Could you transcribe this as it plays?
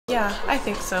Yeah, I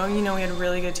think so. You know, we had a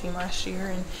really good team last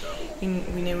year, and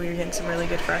we knew we were getting some really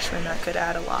good freshmen that could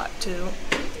add a lot to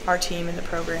our team and the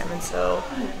program, and so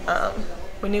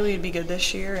we knew we'd be good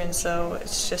this year, and so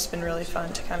it's just been really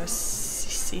fun to kind of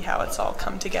see how it's all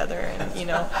come together, and you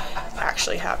know,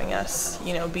 actually having us,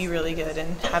 you know, be really good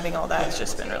and having all that has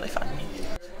just been really fun.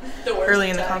 Early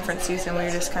in the conference season, we were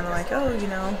just kind of like, oh, you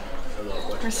know,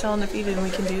 we're still undefeated and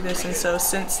we can do this, and so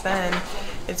since then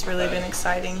it's really been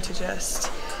exciting to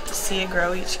just see it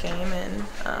grow each game and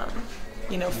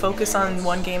you know, focus on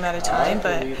one game at a time,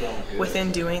 but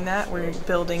within doing that we're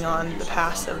building on the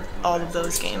past of all of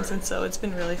those games, and so it's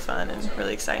been really fun and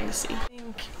really exciting to see. I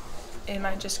think it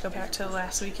might just go back to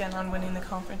last weekend on winning the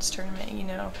conference tournament. You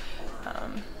know,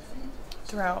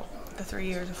 throughout the 3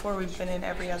 years before, we've been in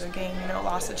every other game, you know,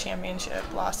 lost the championship,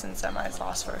 lost in semis,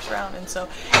 lost first round, and so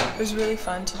it was really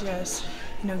fun to just,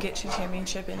 you know, get to the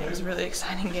championship, and it was a really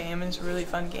exciting game, and it was a really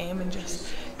fun game, and just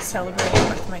celebrating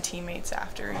with my teammates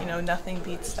after, you know, nothing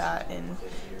beats that,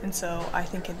 and so I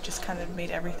think it just kind of made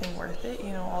everything worth it,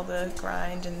 you know, all the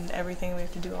grind and everything we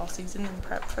have to do all season and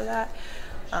prep for that.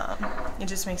 It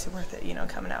just makes it worth it, you know,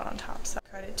 coming out on top. So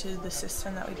credit to the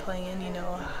system that we play in, you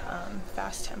know,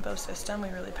 fast tempo system. We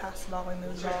really pass the ball, we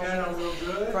move the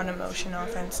ball, we run a motion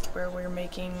offense to where we're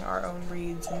making our own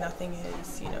reads and nothing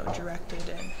is, you know, directed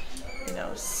and, you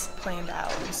know, planned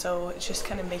out. And so it's just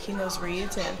kind of making those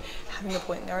reads and having a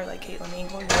point guard like Caitlin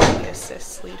Engel, the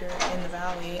assist leader in the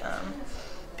Valley,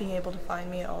 being able to find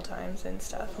me at all times and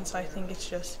stuff. And so I think it's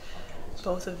just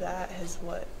both of that is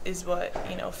what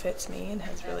you know, fits me and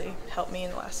has really helped me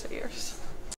in the last 3 years.